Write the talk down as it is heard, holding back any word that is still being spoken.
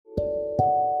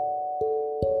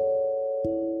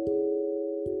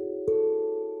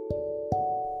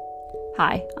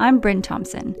Hi, I'm Brynne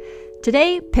Thompson.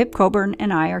 Today, Pip Coburn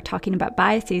and I are talking about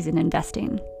biases in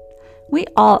investing. We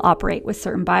all operate with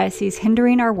certain biases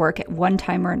hindering our work at one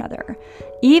time or another.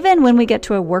 Even when we get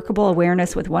to a workable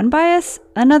awareness with one bias,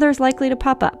 another is likely to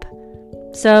pop up.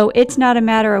 So it's not a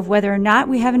matter of whether or not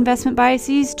we have investment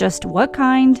biases, just what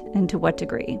kind and to what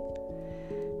degree.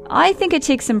 I think it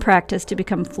takes some practice to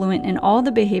become fluent in all the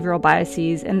behavioral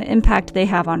biases and the impact they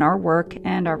have on our work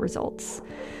and our results.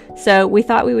 So we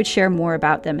thought we would share more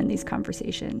about them in these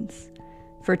conversations.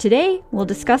 For today, we'll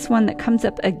discuss one that comes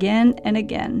up again and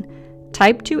again,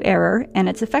 type 2 error and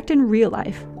its effect in real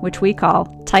life, which we call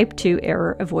type 2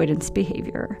 error avoidance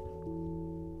behavior.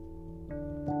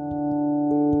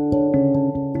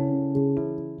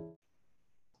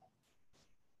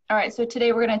 All right, so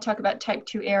today we're going to talk about type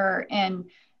 2 error. And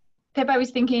Pip, I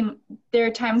was thinking there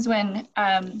are times when,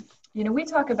 we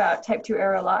talk about type 2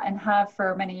 error a lot and have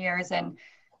for many years. And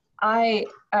I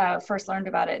first learned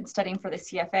about it in studying for the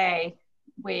CFA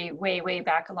way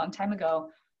back a long time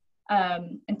ago.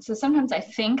 And so sometimes I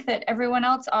think that everyone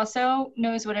else also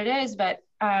knows what it is, but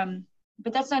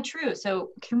that's not true. So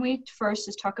can we first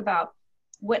just talk about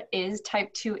what is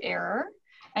type 2 error?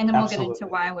 And then Absolutely. We'll get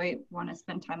into why we want to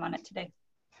spend time on it today.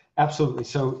 Absolutely.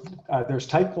 So there's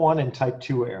type 1 and type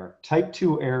 2 error. Type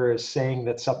 2 error is saying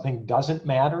that something doesn't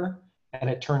matter, and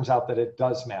it turns out that it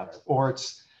does matter. Or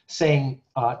it's saying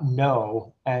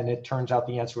no, and it turns out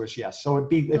the answer is yes. So it'd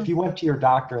be if you went to your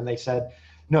doctor and they said,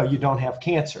 no, you don't have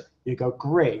cancer. You go,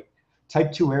 great.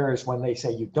 Type 2 error is when they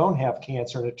say you don't have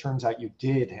cancer, and it turns out you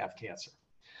did have cancer.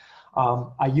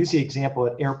 I use the example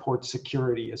at airport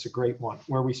security is a great one,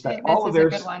 where we spend all of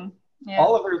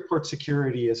airport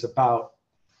security is about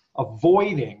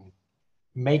avoiding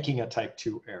making a type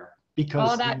 2 error, because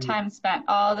all that time spent,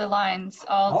 all the lines,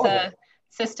 all the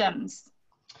systems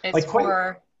is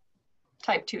for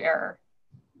type 2 error.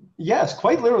 Yes,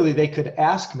 quite literally, they could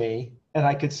ask me and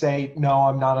I could say, no,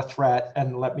 I'm not a threat,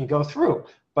 and let me go through.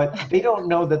 But they don't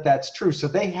know that that's true. So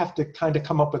they have to kind of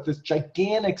come up with this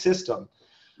gigantic system,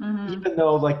 even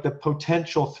though like the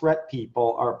potential threat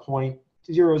people are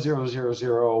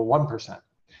 0.00001%.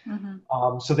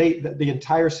 So the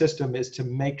entire system is to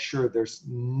make sure there's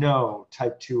no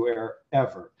type 2 error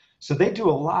ever. So they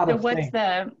do a lot of things.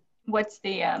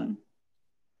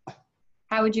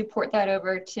 How would you port that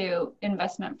over to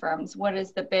investment firms? What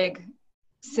is the big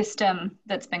system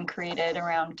that's been created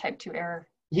around type 2 error?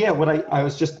 Yeah, I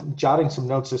was just jotting some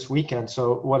notes this weekend.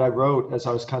 So what I wrote as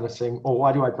I was kind of saying, oh,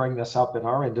 why do I bring this up in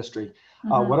our industry?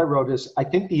 What I wrote is, I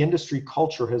think the industry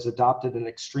culture has adopted an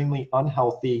extremely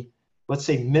unhealthy, let's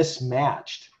say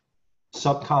mismatched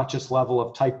subconscious level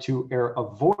of type 2 error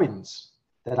avoidance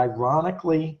that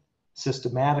ironically,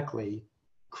 systematically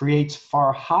creates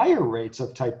far higher rates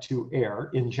of type 2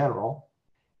 error in general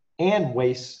and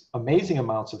wastes amazing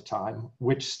amounts of time,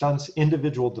 which stunts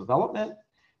individual development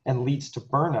and leads to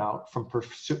burnout from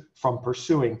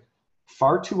pursuing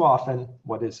far too often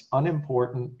what is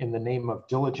unimportant in the name of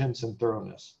diligence and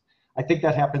thoroughness. I think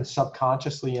that happens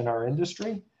subconsciously in our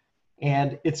industry.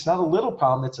 And it's not a little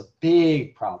problem, it's a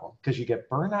big problem, because you get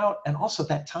burnout, and also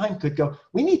that time could go.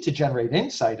 We need to generate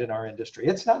insight in our industry.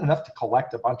 It's not enough to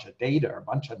collect a bunch of data or a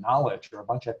bunch of knowledge or a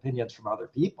bunch of opinions from other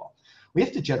people. We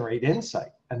have to generate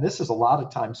insight. And this is a lot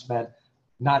of time spent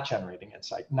not generating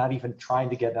insight, not even trying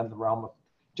to get in the realm of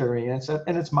generating insight.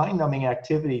 And it's mind-numbing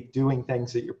activity doing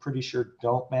things that you're pretty sure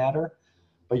don't matter,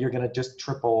 but you're going to just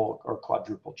triple or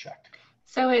quadruple check.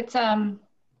 So it's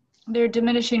there are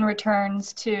diminishing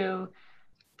returns to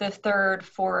the third,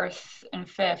 fourth, and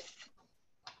fifth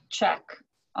check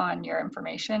on your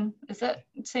information. Is it?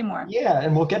 Say more. Yeah,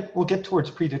 and we'll get towards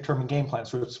predetermined game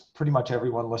plans, which pretty much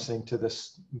everyone listening to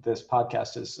this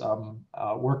podcast has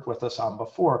worked with us on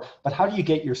before. But how do you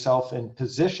get yourself in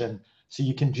position so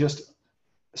you can just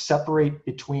separate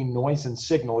between noise and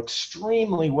signal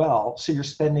extremely well, so you're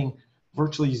spending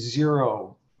virtually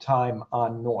zero time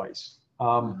on noise?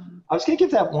 I was going to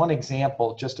give that one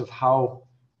example just of how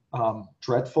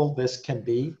dreadful this can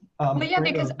be. But yeah,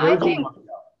 because I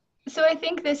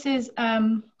think this is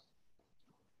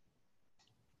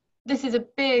a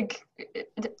big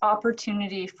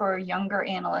opportunity for younger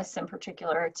analysts in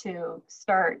particular to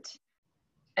start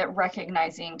at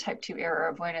recognizing type 2 error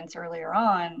avoidance earlier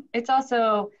on. It's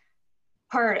also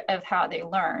part of how they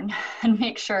learn and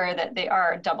make sure that they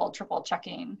are double, triple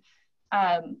checking.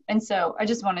 And so I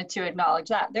just wanted to acknowledge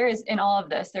that there is, in all of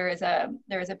this, there is a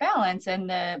balance,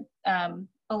 and a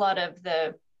lot of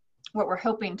what we're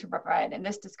hoping to provide in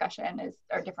this discussion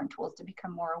are different tools to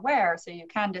become more aware, so you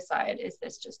can decide, is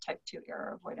this just type 2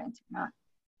 error avoidance or not?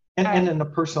 And in a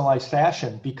personalized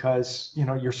fashion, because,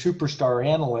 your superstar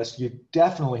analyst, you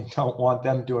definitely don't want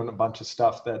them doing a bunch of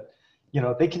stuff that,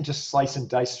 they can just slice and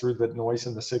dice through the noise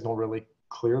and the signal really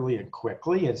clearly and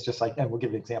quickly. It's just like, and we'll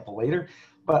give you an example later,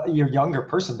 but your younger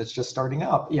person that's just starting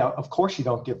out, of course you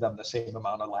don't give them the same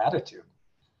amount of latitude.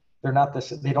 They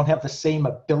don't have the same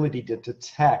ability to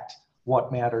detect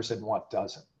what matters and what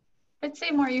doesn't. But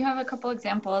Seymour, you have a couple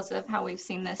examples of how we've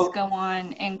seen this go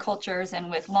on in cultures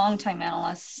and with longtime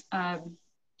analysts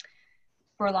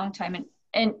for a long time.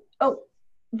 And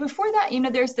before that,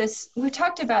 there's this, we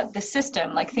talked about the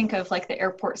system, like think of like the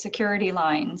airport security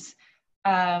lines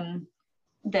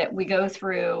that we go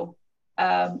through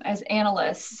as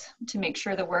analysts to make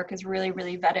sure the work is really,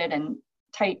 really vetted and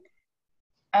tight.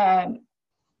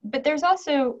 But there's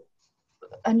also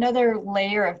another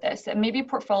layer of this that maybe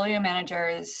portfolio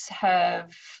managers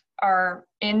are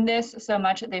in this so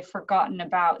much that they've forgotten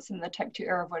about some of the type 2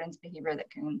 error avoidance behavior that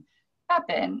can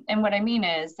happen. And what I mean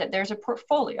is that there's a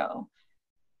portfolio,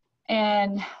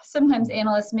 and sometimes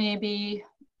analysts may be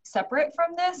separate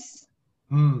from this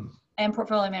and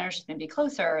portfolio managers may be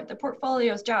closer. The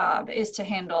portfolio's job is to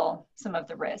handle some of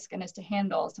the risk and is to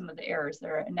handle some of the errors that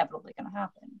are inevitably going to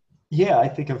happen. Yeah, I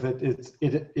think of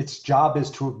its job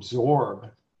is to absorb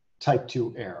type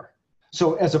 2 error.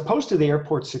 So as opposed to the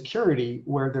airport security,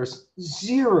 where there's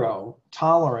zero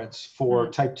tolerance for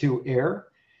type 2 error,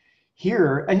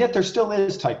 here, and yet there still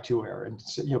is type 2 error.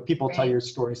 And people tell you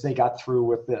stories, they got through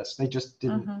with this. They just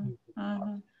didn't.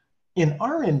 In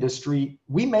our industry,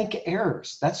 we make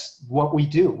errors. That's what we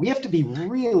do. We have to be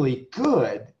really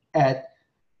good at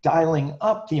dialing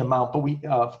up the amount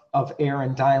of error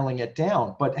and dialing it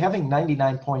down. But having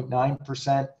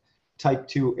 99.9% type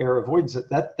 2 error avoidance,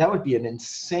 that would be an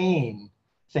insane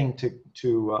thing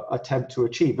to attempt to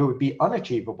achieve. It would be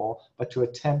unachievable, but to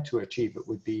attempt to achieve it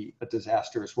would be a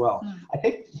disaster as well. I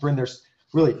think, Brynne, there's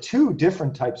really two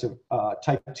different types of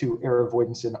type 2 error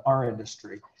avoidance in our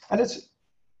industry. And it's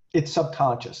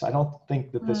subconscious. I don't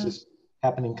think that this is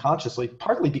happening consciously,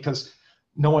 partly because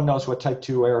no one knows what type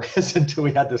 2 error is until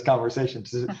we had this conversation.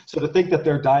 So to think that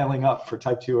they're dialing up for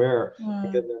type 2 error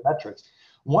in their metrics.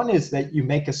 One is that you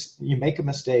make a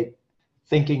mistake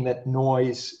thinking that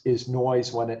noise is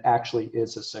noise when it actually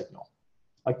is a signal.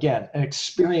 Again, an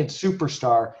experienced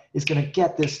superstar is going to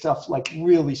get this stuff like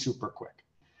really super quick.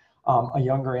 A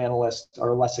younger analyst or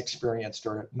a less experienced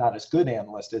or not as good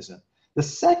analyst isn't. The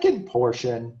second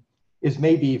portion is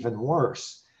maybe even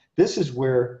worse. This is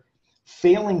where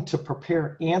failing to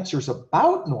prepare answers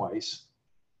about noise,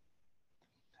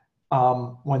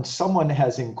 when someone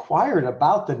has inquired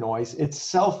about the noise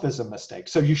itself is a mistake.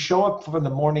 So you show up for the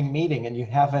morning meeting and you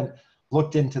haven't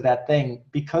looked into that thing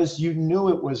because you knew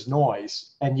it was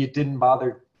noise and you didn't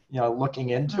bother looking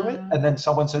into it. And then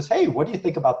someone says, hey, what do you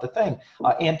think about the thing?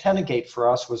 Antenna gate for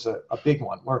us was a big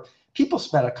one where people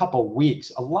spent a couple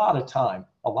weeks, a lot of time,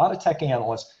 a lot of tech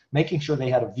analysts making sure they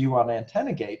had a view on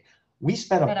antenna gate. We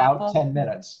spent about 10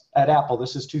 minutes at Apple.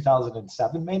 This is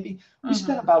 2007, maybe. We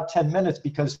spent about 10 minutes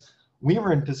because we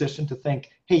were in position to think,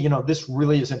 hey, this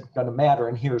really isn't going to matter,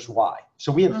 and here's why.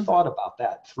 So we had thought about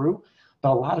that through,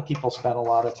 but a lot of people spent a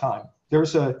lot of time.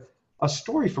 There's a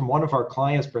story from one of our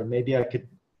clients, Brynne, maybe I could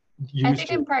use. I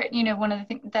think in part, one of the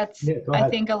things that's, I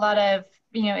think a lot of,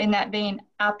 in that vein,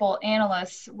 Apple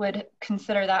analysts would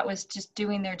consider that was just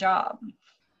doing their job.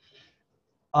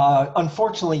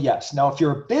 Unfortunately, yes. Now, if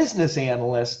you're a business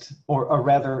analyst, or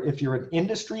rather, if you're an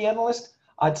industry analyst,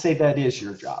 I'd say that is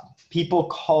your job. People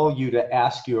call you to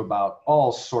ask you about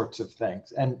all sorts of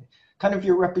things. And kind of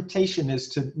your reputation is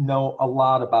to know a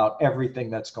lot about everything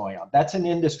that's going on. That's an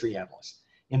industry analyst.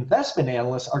 Investment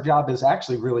analysts, our job is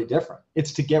actually really different.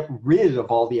 It's to get rid of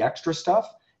all the extra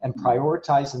stuff and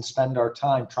prioritize and spend our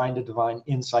time trying to divine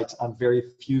insights on very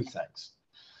few things.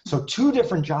 So two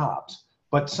different jobs.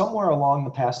 But somewhere along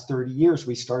the past 30 years,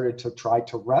 we started to try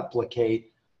to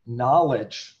replicate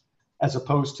knowledge as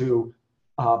opposed to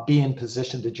be in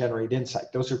position to generate insight.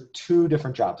 Those are two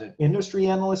different jobs. An industry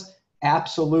analyst,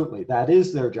 absolutely, that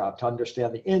is their job, to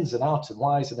understand the ins and outs and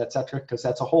whys and et cetera, because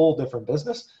that's a whole different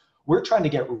business. We're trying to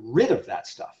get rid of that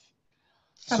stuff.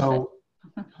 So,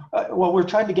 we're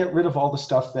trying to get rid of all the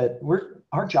stuff that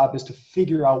our job is to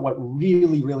figure out what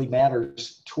really, really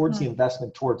matters towards the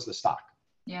investment, towards the stock.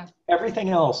 Yeah. Everything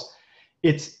else,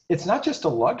 it's not just a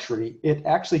luxury, it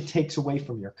actually takes away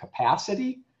from your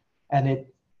capacity, and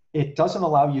it doesn't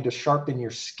allow you to sharpen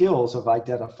your skills of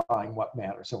identifying what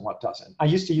matters and what doesn't. I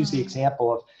used to use the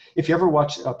example of, if you ever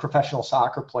watch professional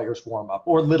soccer players warm up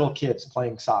or little kids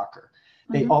playing soccer,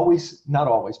 they always, not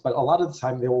always, but a lot of the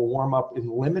time they will warm up in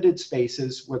limited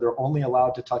spaces where they're only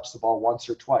allowed to touch the ball once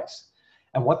or twice.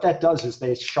 And what that does is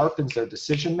it sharpens their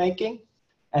decision making,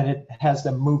 and it has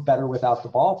them move better without the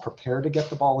ball, prepare to get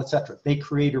the ball, etc. They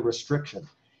create a restriction.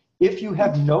 If you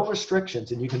have no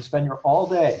restrictions and you can spend your all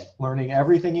day learning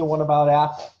everything you want about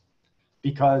Apple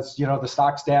because the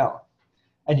stock's down,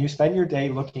 and you spend your day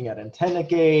looking at antenna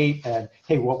gate and,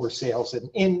 hey, what were sales in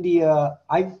India?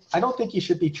 I don't think you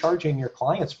should be charging your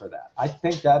clients for that. I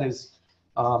think that is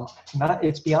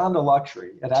it's beyond a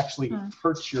luxury. It actually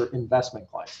hurts your investment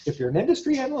clients. If you're an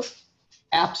industry analyst,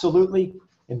 absolutely.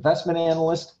 Investment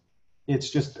analyst, it's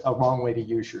just a wrong way to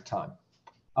use your time.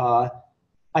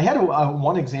 I had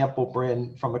one example,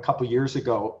 Brynne, from a couple years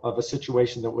ago of a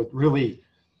situation that would really,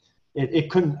 it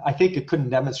couldn't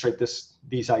demonstrate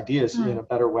these ideas in a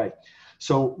better way.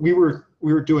 So we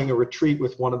were doing a retreat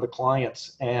with one of the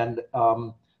clients, and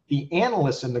the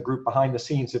analysts in the group behind the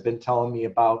scenes have been telling me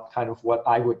about kind of what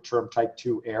I would term type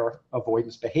 2 error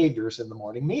avoidance behaviors in the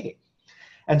morning meeting.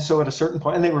 And so at a certain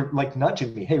point, and they were like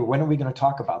nudging me, hey, when are we going to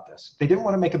talk about this? They didn't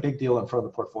want to make a big deal in front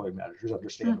of the portfolio managers,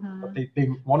 understandable, but they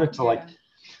wanted to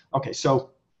okay,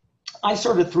 so I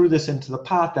sort of threw this into the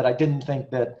pot that I didn't think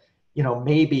that,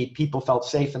 maybe people felt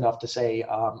safe enough to say,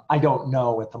 I don't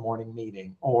know at the morning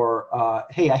meeting, or,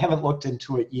 hey, I haven't looked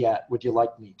into it yet. Would you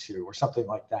like me to, or something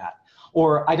like that.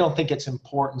 Or I don't think it's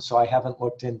important, so I haven't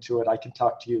looked into it. I can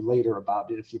talk to you later about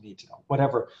it if you need to know,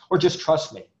 whatever, or just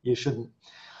trust me. You shouldn't.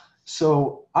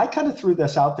 So I kind of threw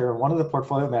this out there, and one of the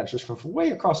portfolio managers from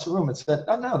way across the room had said,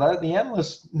 oh, no, the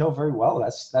analysts know very well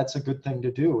that's a good thing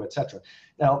to do, et cetera.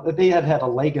 Now, they had a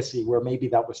legacy where maybe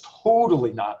that was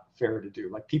totally not fair to do.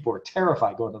 Like, people were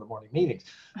terrified going to the morning meetings.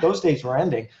 Those days were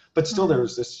ending, but still there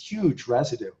was this huge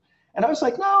residue. And I was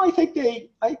like, no, I think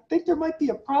there might be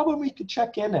a problem. We could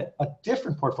check in. A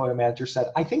different portfolio manager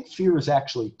said, I think fear is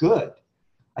actually good.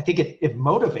 I think it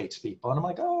motivates people. And I'm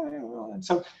like, oh, yeah, well. And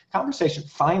so conversation,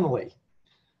 finally,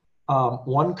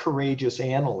 one courageous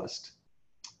analyst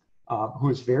who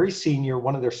is very senior,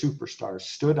 one of their superstars,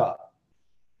 stood up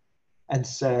and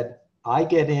said, I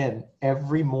get in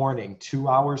every morning 2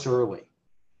 hours early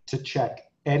to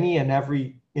check any and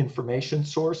every information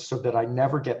source so that I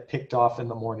never get picked off in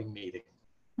the morning meeting.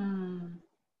 And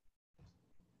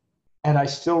I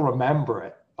still remember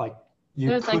it. Like,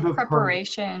 there's like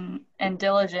preparation and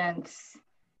diligence.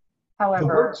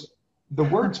 However, the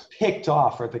words picked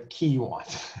off are the key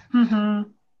ones.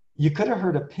 You could have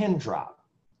heard a pin drop,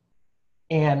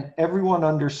 and everyone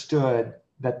understood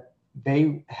that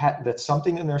that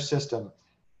something in their system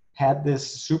had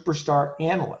this superstar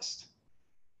analyst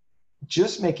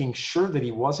just making sure that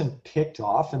he wasn't picked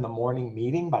off in the morning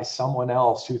meeting by someone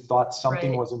else who thought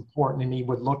something was important, and he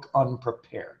would look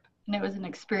unprepared. And it was an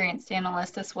experienced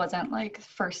analyst. This wasn't like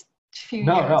first few years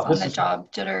on the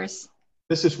job jitters.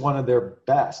 This is one of their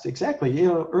best. Exactly.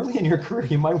 Early in your career,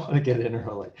 you might want to get in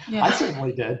early. Yeah. I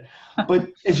certainly did. But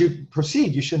as you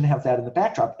proceed, you shouldn't have that in the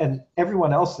backdrop. And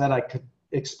everyone else, then I could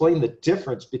explain the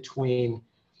difference between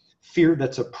fear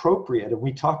that's appropriate. And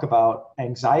we talk about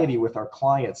anxiety with our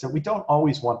clients, that we don't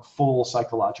always want full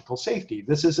psychological safety.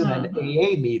 This isn't an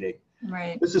AA meeting.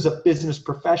 Right. This is a business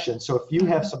profession. So if you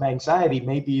have some anxiety,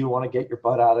 maybe you want to get your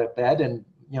butt out of bed and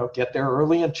get there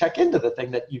early and check into the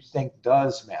thing that you think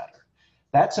does matter.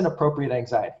 That's an appropriate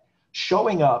anxiety.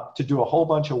 Showing up to do a whole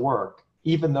bunch of work,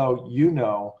 even though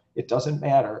it doesn't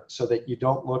matter, so that you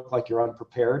don't look like you're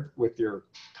unprepared with your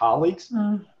colleagues.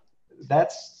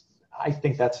 I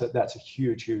think that's a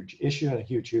huge issue and a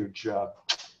huge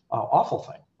awful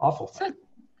thing.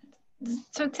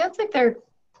 So it sounds like there are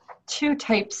two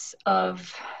types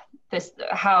of this,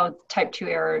 how type 2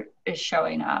 error is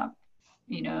showing up,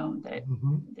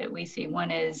 that we see.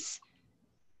 One is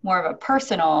more of a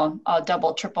personal,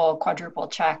 double, triple, quadruple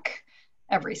check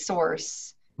every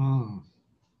source. But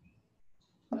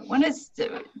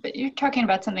you're talking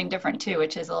about something different too,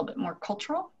 which is a little bit more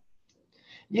cultural.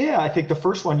 Yeah, I think the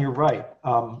first one, you're right.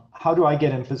 How do I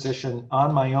get in position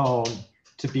on my own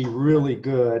to be really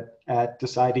good at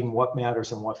deciding what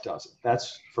matters and what doesn't?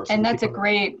 That's first. And that's a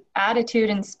great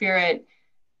attitude and spirit.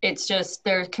 It's just,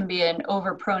 there can be an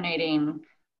overpronating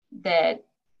that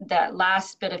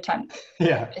last bit of time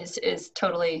is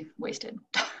totally wasted.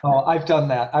 Oh, I've done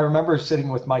that. I remember sitting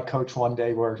with my coach one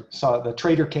day where the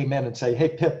trader came in and say, hey,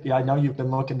 Pip, I know you've been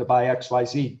looking to buy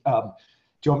XYZ. Do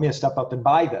you want me to step up and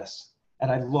buy this? And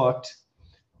I looked,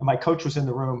 and my coach was in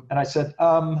the room, and I said,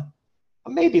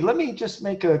 maybe, let me just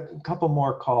make a couple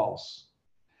more calls.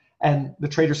 And the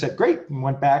trader said, great, and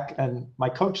went back, and my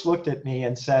coach looked at me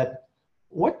and said,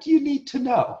 what do you need to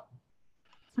know?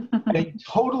 And he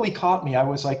totally caught me. I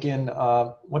was like in,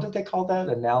 what did they call that?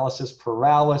 Analysis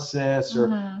paralysis,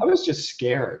 or I was just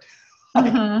scared.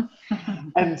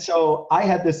 And so I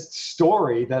had this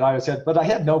story that I said, but I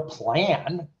had no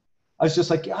plan. I was just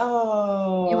like,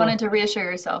 oh. You wanted to reassure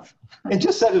yourself. And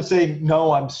just instead of saying,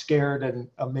 no, I'm scared and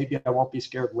maybe I won't be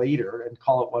scared later and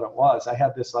call it what it was, I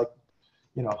had this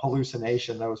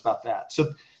hallucination that was about that.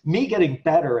 So me getting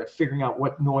better at figuring out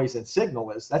what noise and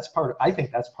signal is, I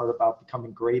think that's part about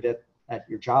becoming great at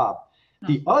your job.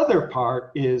 The other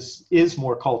part is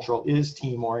more cultural, is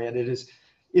team oriented,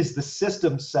 is the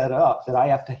system set up that I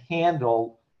have to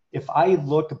handle if I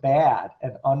look bad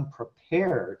and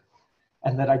unprepared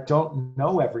and that I don't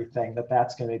know everything,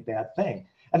 that's going to be a bad thing.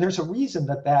 And there's a reason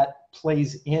that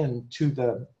plays into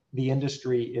the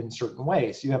industry in certain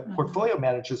ways. You have portfolio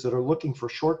managers that are looking for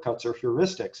shortcuts or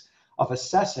heuristics of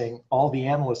assessing all the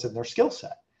analysts and their skill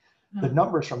set. The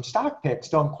numbers from stock picks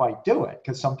don't quite do it,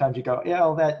 because sometimes you go,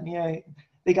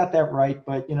 they got that right,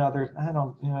 but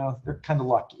they're kind of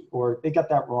lucky, or they got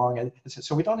that wrong, and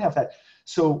so we don't have that.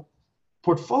 So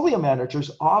portfolio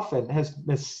managers often has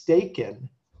mistaken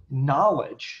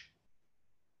knowledge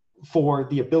for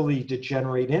the ability to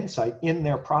generate insight in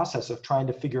their process of trying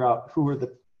to figure out who are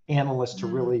the analysts to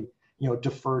really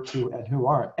defer to and who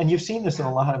aren't. And you've seen this in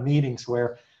a lot of meetings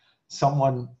where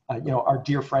someone, our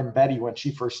dear friend Betty, when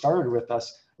she first started with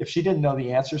us, if she didn't know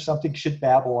the answer to something, she'd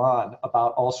babble on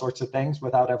about all sorts of things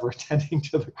without ever attending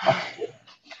to the question.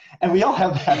 And we all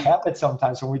have that habit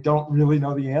sometimes when we don't really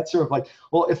know the answer of like,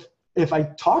 well, if I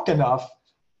talk enough,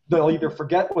 they'll either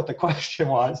forget what the question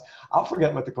was, I'll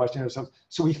forget what the question is.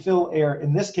 So we fill air,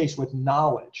 in this case, with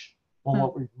knowledge, when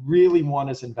what we really want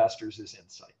as investors is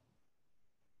insight.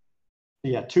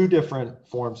 Yeah, two different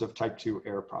forms of type 2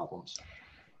 error problems.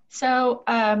 So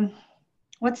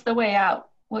what's the way out?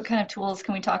 What kind of tools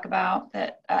can we talk about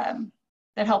that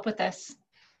help with this?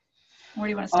 Where do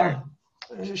you want to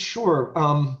start? Sure.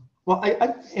 Well,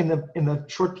 I in the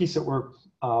short piece that we're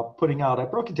putting out, I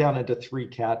broke it down into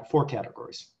four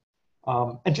categories.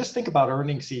 And just think about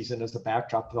earnings season as the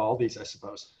backdrop to all these, I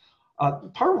suppose.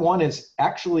 Part one is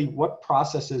actually what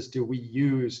processes do we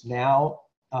use now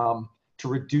to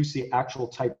reduce the actual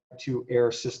type 2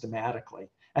 error systematically?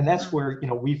 And that's where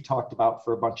we've talked about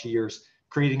for a bunch of years,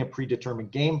 creating a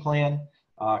predetermined game plan,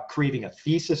 creating a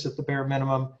thesis at the bare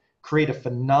minimum, create a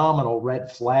phenomenal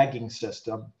red flagging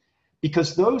system,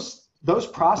 because those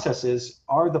processes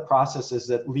are the processes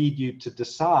that lead you to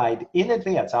decide in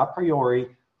advance, a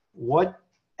priori, what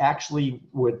actually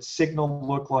would signal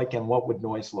look like and what would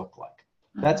noise look like.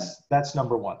 That's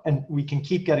number one. And we can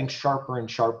keep getting sharper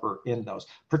and sharper in those,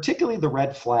 particularly the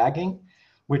red flagging,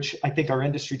 which I think our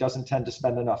industry doesn't tend to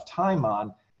spend enough time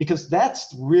on, because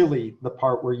that's really the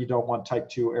part where you don't want type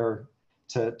 2 error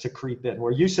to creep in,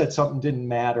 where you said something didn't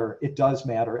matter, it does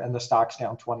matter, and the stock's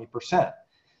down 20%.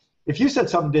 If you said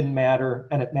something didn't matter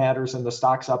and it matters and the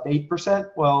stock's up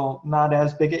 8%, well, not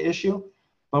as big an issue,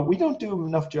 but we don't do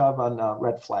enough job on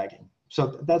red flagging.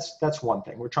 So that's one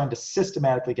thing. We're trying to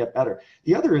systematically get better.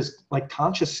 The other is like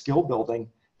conscious skill building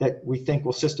that we think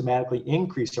will systematically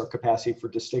increase our capacity for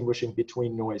distinguishing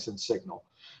between noise and signal.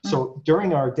 So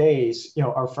during our days,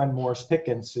 our friend Morris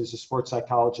Pickens, who's a sports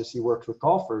psychologist, he works with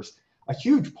golfers, a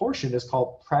huge portion is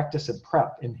called practice and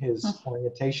prep in his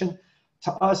orientation.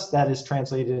 To us, that is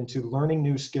translated into learning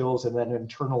new skills and then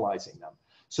internalizing them.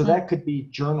 So that could be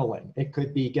journaling. It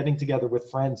could be getting together with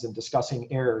friends and discussing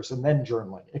errors and then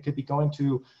journaling. It could be going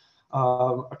to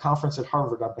a conference at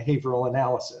Harvard on behavioral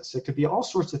analysis. It could be all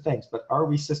sorts of things, but are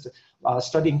we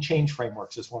studying change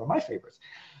frameworks is one of my favorites.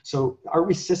 So are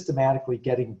we systematically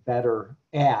getting better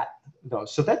at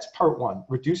those? So that's part one,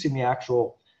 reducing the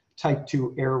actual type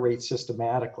 2 error rate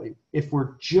systematically. If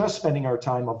we're just spending our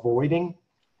time avoiding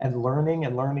and learning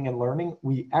and learning and learning,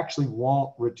 we actually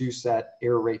won't reduce that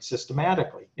error rate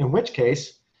systematically, in which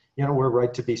case, we're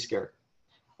right to be scared.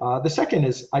 The second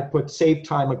is I put save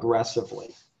time aggressively,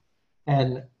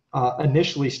 and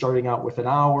initially starting out with an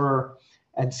hour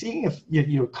and seeing if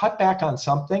you cut back on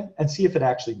something and see if it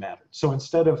actually mattered. So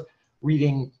instead of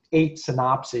reading 8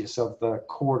 synopses of the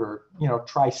quarter,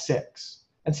 try 6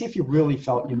 and see if you really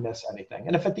felt you missed anything.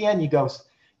 And if at the end you go,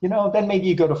 then maybe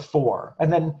you go to 4,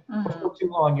 and then before too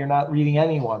long you're not reading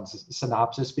anyone's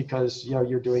synopsis because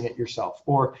you're doing it yourself.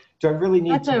 Or do I really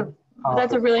need to?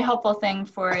 That's a really helpful thing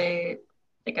for a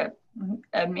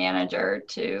manager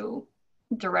to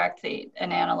direct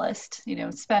an analyst.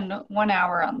 Spend 1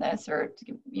 hour on this, or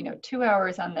 2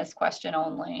 hours on this question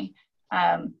only,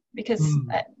 because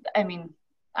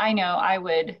I know I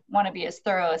would want to be as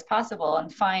thorough as possible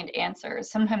and find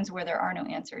answers sometimes where there are no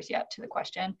answers yet to the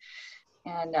question.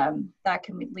 And that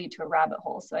can lead to a rabbit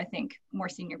hole. So I think more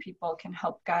senior people can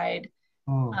help guide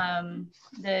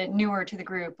the newer to the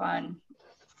group on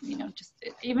just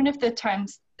even if the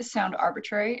times sound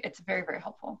arbitrary, it's very, very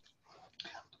helpful.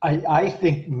 I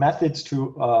think methods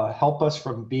to help us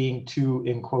from being too,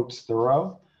 in quotes,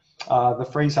 thorough. The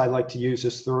phrase I like to use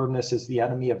is thoroughness is the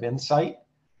enemy of insight.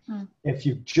 If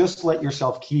you just let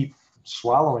yourself keep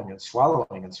swallowing and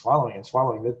swallowing and swallowing and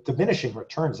swallowing, the diminishing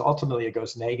returns, ultimately it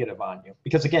goes negative on you.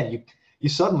 Because again, you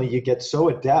suddenly get so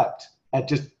adept at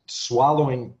just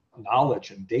swallowing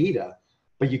knowledge and data,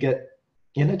 but you get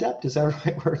inadept, is that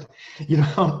the right word? You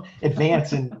don't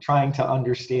advance in trying to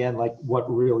understand like what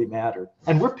really mattered.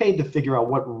 And we're paid to figure out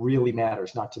what really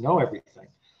matters, not to know everything.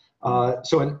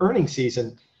 So in earnings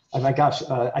season, oh my gosh,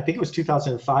 I think it was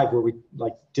 2005 where we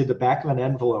like did the back of an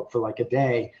envelope for like a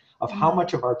day of how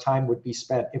much of our time would be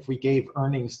spent if we gave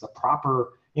earnings the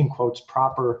proper, in quotes,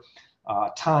 proper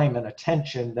time and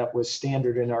attention that was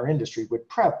standard in our industry. Would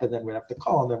prep, and then we'd have to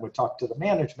call, and then we'd talk to the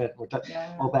management,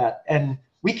 all that. And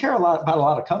we care a lot about a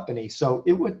lot of companies. So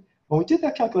it would, when we did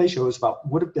that calculation, it was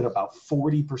would have been about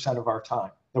 40% of our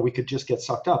time that we could just get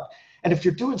sucked up. And if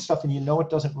you're doing stuff and you know it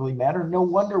doesn't really matter, no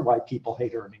wonder why people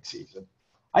hate earnings season.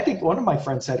 I think one of my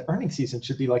friends said earnings season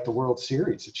should be like the World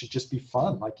Series. It should just be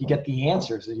fun. Like you get the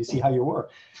answers and you see how you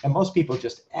work. And most people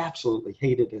just absolutely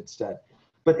hate it instead.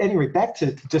 But anyway, back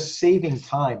to just saving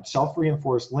time,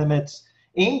 self-reinforced limits,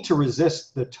 aim to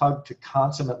resist the tug to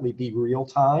consummately be real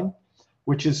time,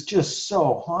 which is just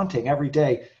so haunting every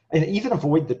day. And even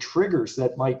avoid the triggers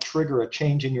that might trigger a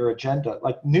change in your agenda,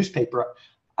 like newspaper.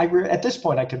 At this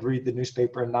point, I could read the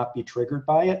newspaper and not be triggered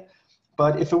by it.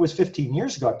 But if it was 15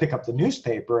 years ago, I'd pick up the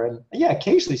newspaper and yeah,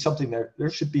 occasionally there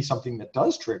should be something that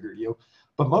does trigger you.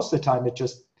 But most of the time it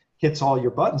just hits all your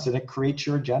buttons and it creates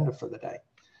your agenda for the day.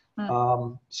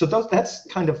 So that's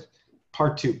kind of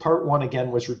part two. Part one,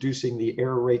 again, was reducing the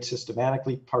error rate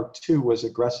systematically. Part two was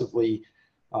aggressively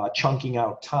chunking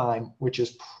out time, which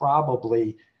is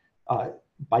probably,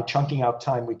 by chunking out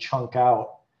time, we chunk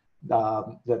out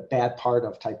the bad part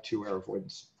of type 2 error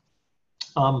avoidance.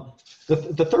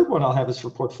 The third one I'll have is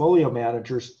for portfolio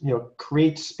managers,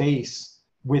 create space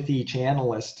with each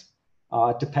analyst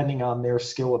depending on their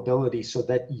skill ability so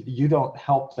that you don't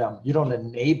help them, you don't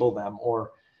enable them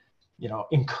or,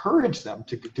 encourage them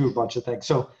to do a bunch of things.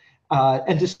 So,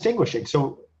 and distinguishing.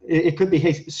 So it could be,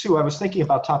 hey, Sue, I was thinking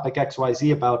about topic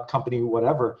XYZ about company,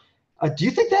 whatever. Do you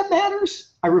think that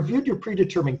matters? I reviewed your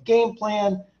predetermined game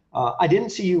plan. I didn't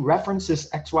see you reference this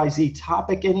XYZ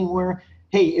topic anywhere.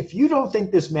 Hey, if you don't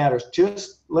think this matters,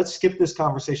 let's skip this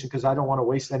conversation because I don't want to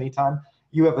waste any time.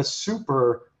 You have a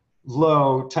super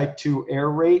low type 2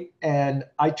 error rate, and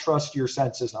I trust your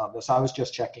senses on this. I was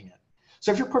just checking it.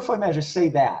 So if your portfolio manager, say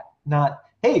that, not,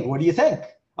 hey, what do you think?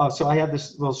 So I had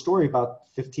this little story about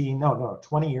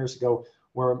 20 years ago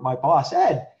where my boss,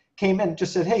 Ed, came in and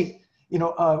just said, hey,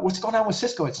 what's going on with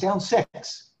Cisco? It's down 6.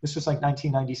 This was like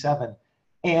 1997.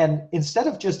 And instead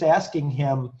of just asking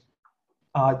him,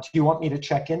 do you want me to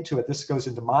check into it? This goes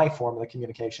into my form of the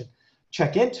communication.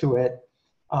 Check into it.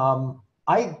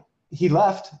 He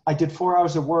left. I did 4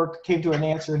 hours of work, came to an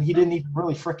answer, and he didn't even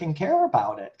really freaking care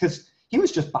about it because he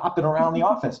was just bopping around the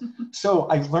office. So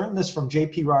I learned this from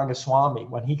J.P. Rangaswamy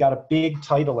when he got a big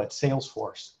title at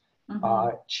Salesforce,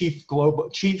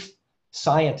 chief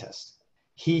scientist.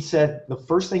 He said the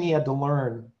first thing he had to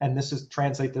learn, and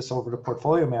translate this over to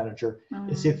portfolio manager,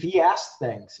 is if he asked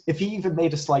things, if he even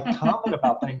made a slight comment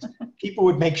about things, people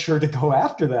would make sure to go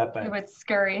after that thing. They would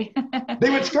scurry.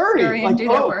 Scurry like, and do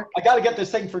their work. I got to get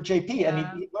this thing for JP. And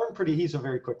he learned he's a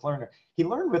very quick learner. He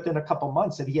learned within a couple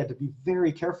months that he had to be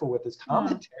very careful with his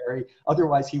commentary.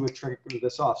 Otherwise he would trigger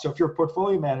this off. So if you're a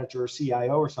portfolio manager or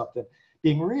CIO or something,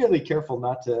 being really careful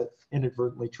not to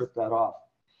inadvertently trip that off.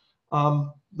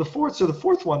 The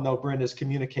fourth one though, Brynne, is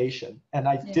communication. And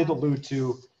I did allude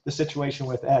to the situation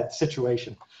with Ed,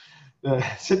 the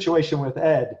situation with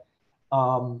Ed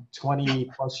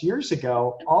 20 plus years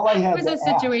ago. All I had was a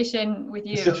situation with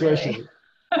you. Really.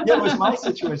 Yeah, it was my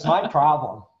situation, my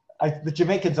problem. The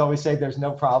Jamaicans always say there's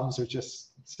no problems, there's just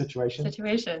situations.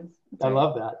 I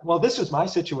love that. Well, this was my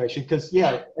situation because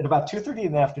at about 2:30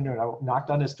 in the afternoon, I knocked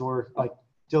on his door like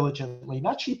diligently,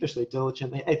 not sheepishly,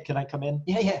 diligently. Hey, can I come in?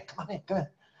 Yeah, come on in, go ahead.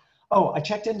 Oh, I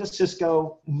checked into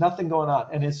Cisco, nothing going on.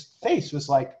 And his face was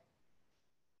like,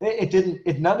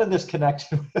 none of this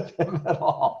connected with him at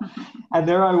all. And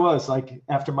there I was, like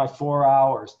after my 4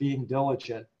 hours being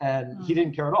diligent, and he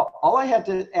didn't care at all. All I had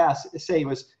to say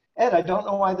was, Ed, I don't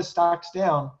know why the stock's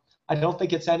down. I don't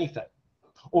think it's anything.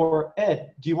 Or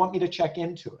Ed, do you want me to check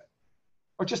into it?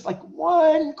 Or just like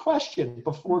one question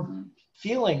before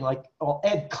feeling like, well,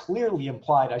 Ed clearly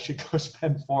implied I should go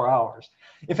spend 4 hours.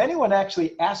 if anyone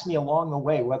actually asked me along the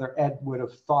way whether Ed would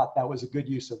have thought that was a good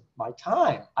use of my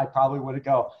time, I probably would have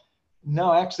go,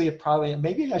 no, actually,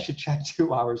 maybe I should check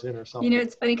 2 hours in or something.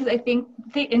 It's funny because I think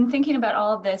in thinking about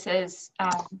all of this is,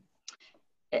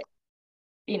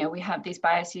 we have these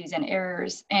biases and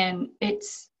errors, and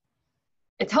it's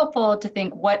helpful to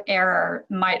think, what error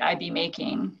might I be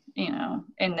making,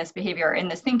 in this behavior, in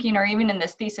this thinking, or even in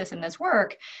this thesis, in this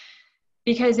work?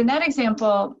 Because in that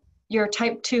example, your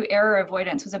type 2 error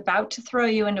avoidance was about to throw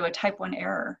you into a type 1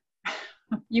 error.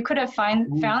 You could have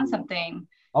found something.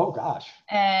 Oh gosh.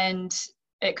 And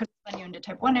it could send you into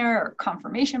type 1 error, or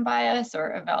confirmation bias,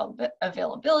 or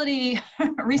availability,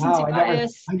 recency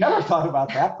bias. I never thought about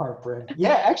that part, Brynne.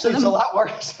 Yeah, actually, it's a lot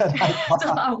worse than I thought. It's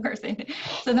a lot worse.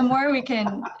 So the more we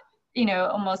can,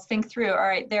 almost think through, all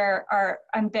right,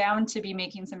 I'm bound to be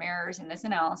making some errors in this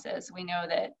analysis. We know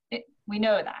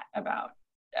that about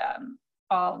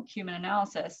all human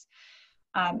analysis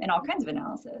and all kinds of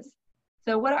analysis.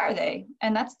 So what are they?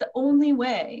 And that's the only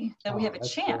way that we have a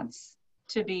chance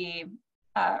to be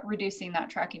reducing that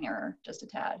tracking error just a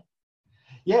tad.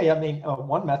 Yeah, I mean,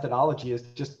 one methodology is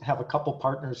just have a couple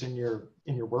partners in your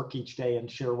work each day and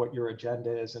share what your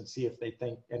agenda is and see if they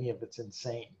think any of it's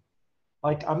insane.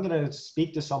 Like, I'm going to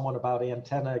speak to someone about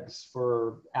antennas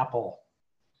for Apple,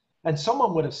 and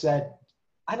someone would have said,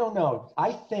 I don't know,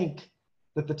 I think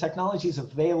that the technology is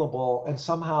available, and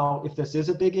somehow if this is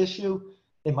a big issue,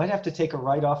 they might have to take a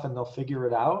write-off and they'll figure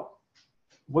it out.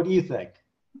 What do you think?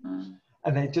 Mm.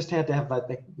 And they just had to have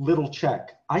that little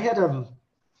check. I had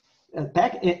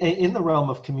back in the realm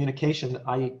of communication,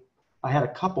 I had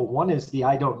a couple. One is the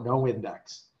I don't know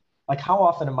index. Like, how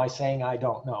often am I saying I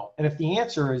don't know? And if the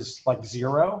answer is like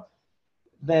 0,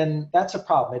 then that's a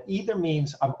problem. It either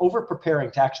means I'm over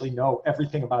preparing to actually know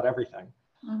everything about everything,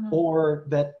 or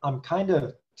that I'm kind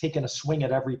of taking a swing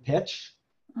at every pitch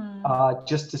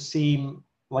just to seem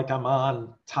like I'm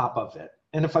on top of it.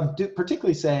 And if I'm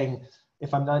particularly saying,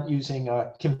 if I'm not using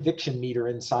a conviction meter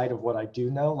inside of what I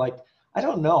do know, like, I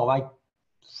don't know, like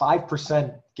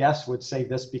 5% guess would say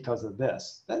this because of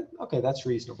this. Okay, that's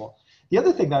reasonable. The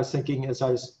other thing that I was thinking is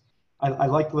I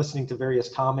like listening to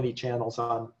various comedy channels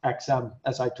on XM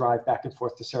as I drive back and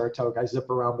forth to Saratoga. I zip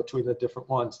around between the different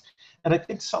ones. And I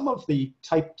think some of the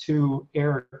type 2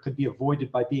 error could be avoided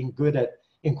by being good at,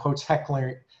 in quotes,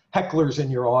 hecklers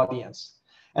in your audience.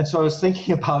 And so I was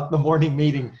thinking about the morning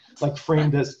meeting, like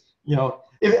framed as,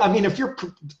 if you're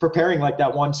preparing like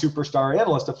that one superstar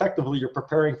analyst, effectively you're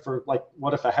preparing for, like,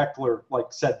 what if a heckler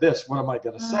said this, what am I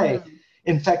going to say?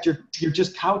 In fact, you're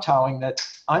just kowtowing that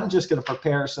I'm just going to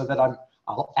prepare so that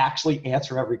I'll actually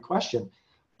answer every question.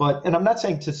 And I'm not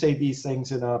saying to say these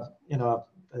things in a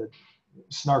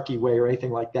snarky way or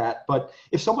anything like that. But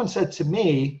if someone said to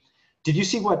me, did you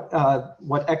see what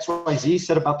XYZ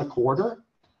said about the quarter?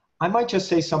 I might just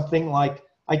say something like,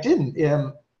 I didn't.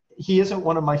 He isn't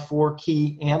one of my 4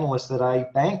 key analysts that I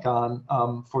bank on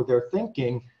for their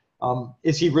thinking.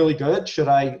 Is he really good? Should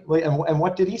I? And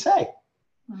what did he say?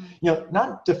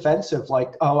 Not defensive,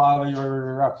 like,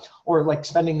 or like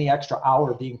spending the extra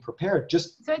hour being prepared.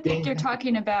 So I think you're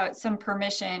talking about some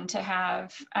permission to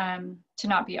have, to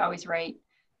not be always right,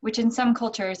 which in some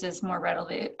cultures is more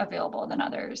readily available than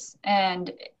others.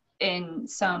 And in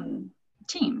some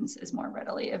teams is more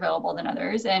readily available than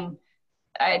others. And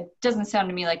it doesn't sound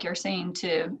to me like you're saying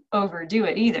to overdo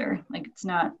it either. Like, it's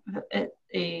not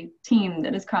a team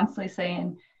that is constantly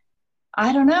saying,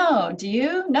 I don't know, do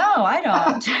you? No, I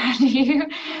don't. Do you?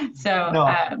 So,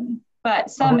 no. But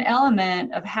some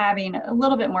element of having a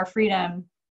little bit more freedom,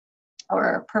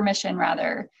 or permission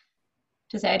rather,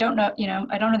 to say, I don't know,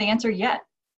 I don't know the answer yet.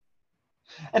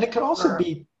 And it could also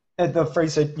be the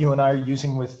phrase that you and I are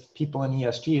using with people in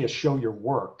ESG is show your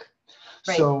work.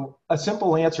 Right. So a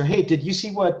simple answer, hey, did you see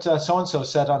what so-and-so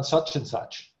said on such and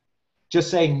such?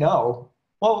 Just saying no.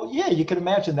 Well, yeah, you can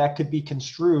imagine that could be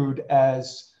construed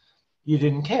as you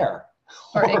didn't care.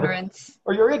 Or ignorance.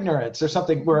 Or your ignorance or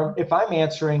something, where if I'm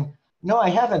answering, no, I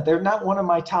haven't, they're not one of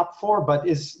my top 4, but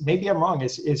maybe I'm wrong.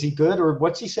 Is he good, or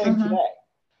what's he saying today?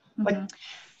 Like,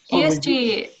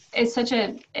 ESG is such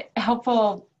a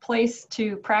helpful place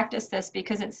to practice this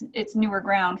because it's newer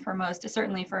ground for most,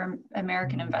 certainly for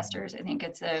American investors. I think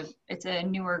it's a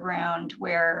newer ground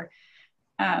where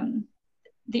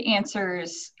the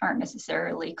answers aren't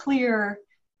necessarily clear.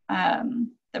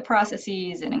 The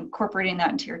processes and incorporating that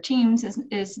into your teams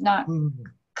is not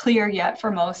clear yet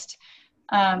for most.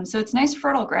 So it's nice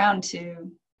fertile ground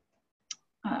to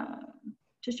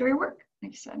show your work,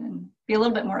 like you said, and be a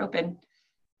little bit more open,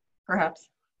 perhaps.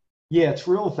 Yeah, it's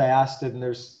real vast, and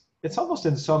it's almost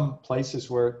in some places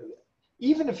where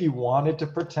even if you wanted to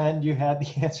pretend you had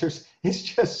the answers, it's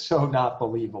just so not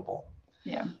believable.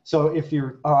 Yeah. So if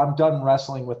you're, oh, I'm done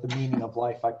wrestling with the meaning of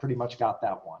life, I pretty much got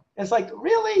that one. It's like,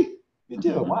 really? You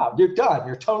do? Wow, you're done.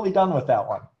 You're totally done with that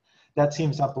one. That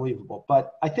seems unbelievable.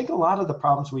 But I think a lot of the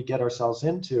problems we get ourselves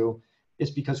into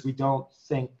is because we don't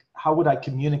think, how would I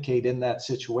communicate in that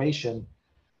situation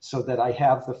so that I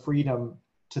have the freedom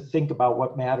to think about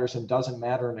what matters and doesn't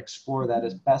matter and explore that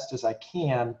as best as I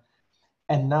can,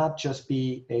 and not just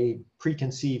be a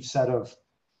preconceived set of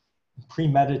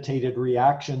premeditated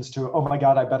reactions to, oh my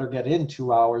God, I better get in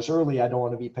 2 hours early. I don't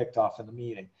want to be picked off in the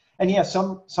meeting. And yeah,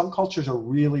 some cultures are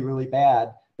really, really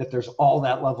bad that there's all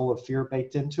that level of fear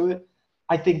baked into it.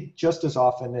 I think just as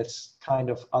often it's kind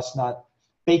of us not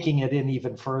baking it in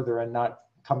even further and not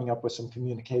coming up with some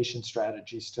communication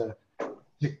strategies to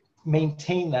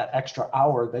maintain that extra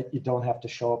hour that you don't have to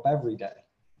show up every day.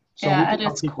 So yeah, at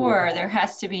its core, there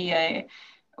has to be there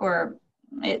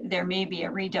may be a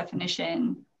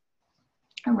redefinition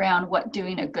around what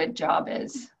doing a good job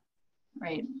is,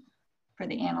 right? For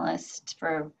the analyst,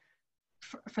 for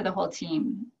the whole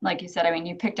team. Like you said, I mean,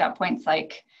 you picked out points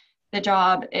like the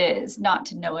job is not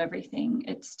to know everything.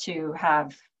 It's to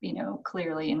have,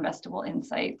 clearly investable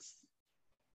insights.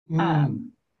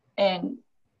 And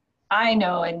I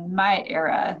know in my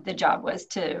era, the job was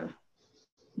to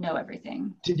know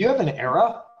everything. Did you have an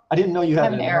era? I didn't know you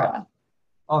had an era.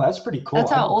 Oh, that's pretty cool.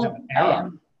 That's how old I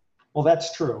am. Well,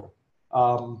 that's true.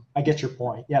 I get your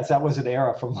point. Yes, that was an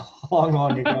era from long,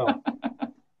 long ago.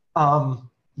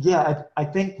 Yeah, I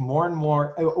think more and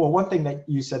more, well, one thing that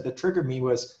you said that triggered me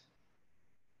was,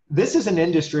 this is an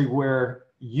industry where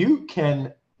you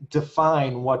can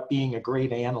define what being a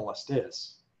great analyst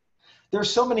is. There's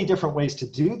so many different ways to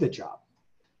do the job.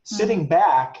 Sitting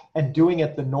back and doing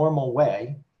it the normal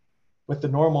way with the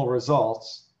normal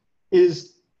results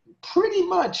is pretty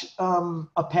much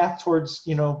a path towards,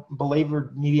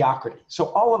 belabored mediocrity. So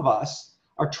all of us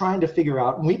are trying to figure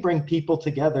out, and we bring people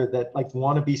together that like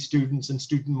want to be students and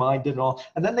student-minded and all,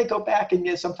 and then they go back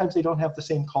and sometimes they don't have the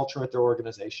same culture at their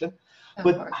organization.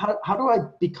 But how do I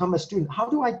become a student? How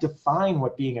do I define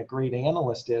what being a great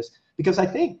analyst is? Because I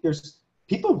think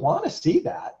people want to see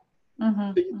that.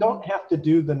 But you don't have to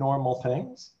do the normal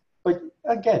things. But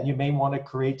again, you may want to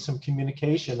create some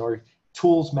communication or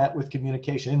tools met with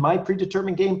communication. In my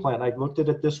predetermined game plan, I looked at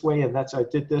it this way, and I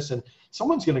did this, and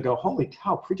someone's going to go, holy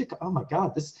cow, oh my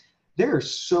God, they're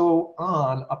so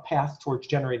on a path towards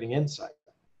generating insight.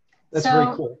 That's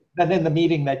very cool. And in the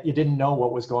meeting that you didn't know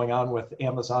what was going on with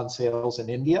Amazon sales in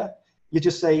India, you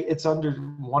just say it's under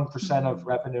 1% of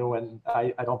revenue, and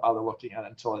I don't bother looking at it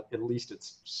until at least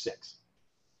it's 6.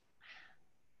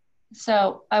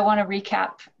 So I want to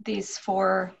recap these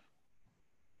 4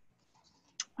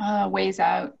 ways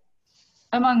out,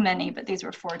 among many, but these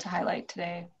were 4 to highlight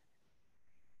today.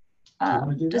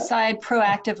 Decide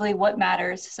proactively what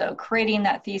matters. So creating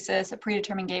that thesis, a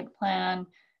predetermined game plan,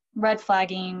 red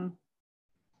flagging.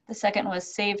 The second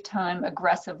was save time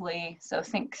aggressively. So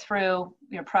think through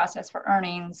your process for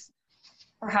earnings,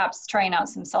 perhaps trying out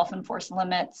some self-enforced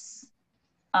limits,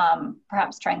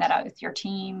 perhaps trying that out with your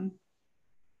team.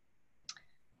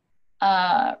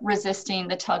 Resisting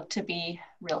the tug to be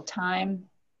real time.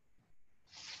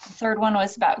 The third one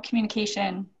was about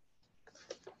communication,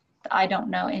 the I don't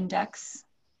know index.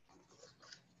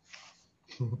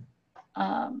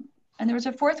 And there was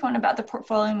a 4th one about the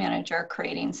portfolio manager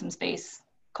creating some space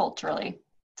culturally.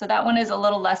 So that one is a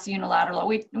little less unilateral.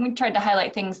 We tried to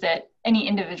highlight things that any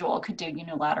individual could do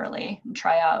unilaterally and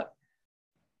try out.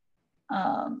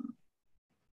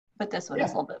 But this one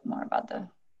is a little bit more about the.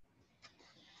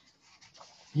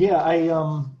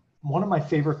 Yeah, one of my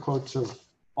favorite quotes of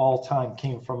all time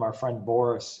came from our friend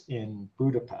Boris in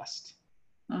Budapest.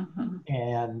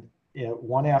 And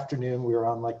one afternoon we were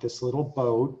on like this little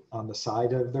boat on the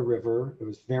side of the river. It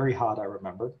was very hot, I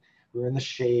remember. We were in the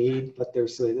shade, but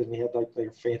and we had like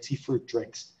their fancy fruit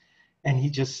drinks. And he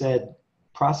just said,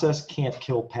 process can't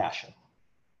kill passion.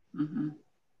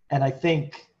 And I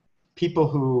think people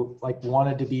who like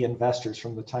wanted to be investors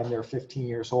from the time they were 15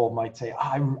 years old might say,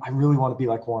 I really want to be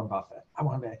like Warren Buffett. I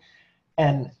want to be.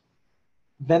 And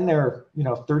then they're,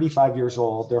 35 years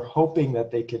old. They're hoping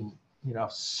that they can,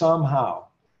 somehow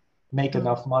make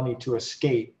enough money to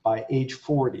escape by age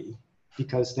 40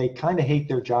 because they kind of hate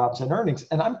their jobs and earnings.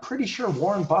 And I'm pretty sure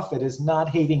Warren Buffett is not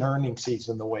hating earnings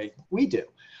season the way we do.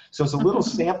 So it's a little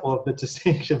sample of the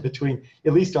distinction between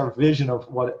at least our vision of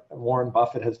what Warren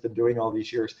Buffett has been doing all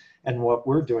these years and what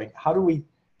we're doing. How do we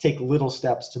take little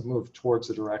steps to move towards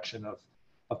the direction of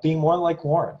being more like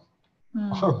Warren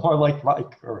or more like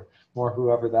Mike or more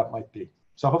whoever that might be?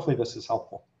 So hopefully this is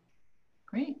helpful.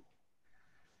 Great.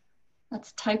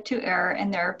 That's type 2 error.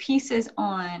 And there are pieces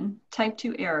on type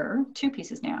 2 error, 2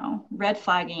 pieces now, red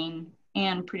flagging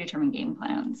and predetermined game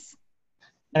plans.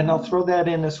 And I'll throw that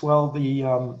in as well,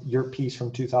 the your piece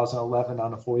from 2011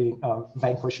 on avoiding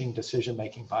vanquishing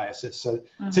decision-making biases. So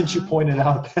since you pointed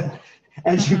out that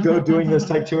as you go doing this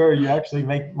type 2 error, you actually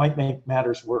might make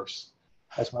matters worse,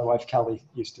 as my wife Kelly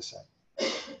used to say.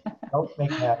 Don't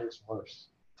make matters worse.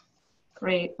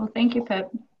 Great. Well, thank you,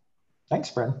 Pip. Thanks,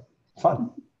 Brynne.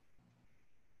 Fun.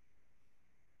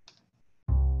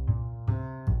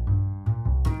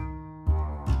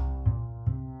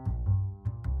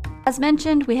 As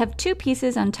mentioned, we have 2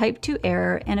 pieces on type 2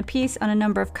 error and a piece on a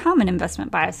number of common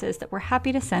investment biases that we're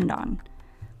happy to send on.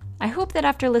 I hope that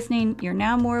after listening, you're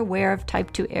now more aware of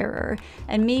type 2 error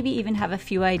and maybe even have a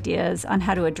few ideas on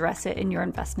how to address it in your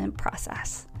investment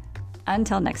process.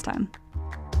 Until next time.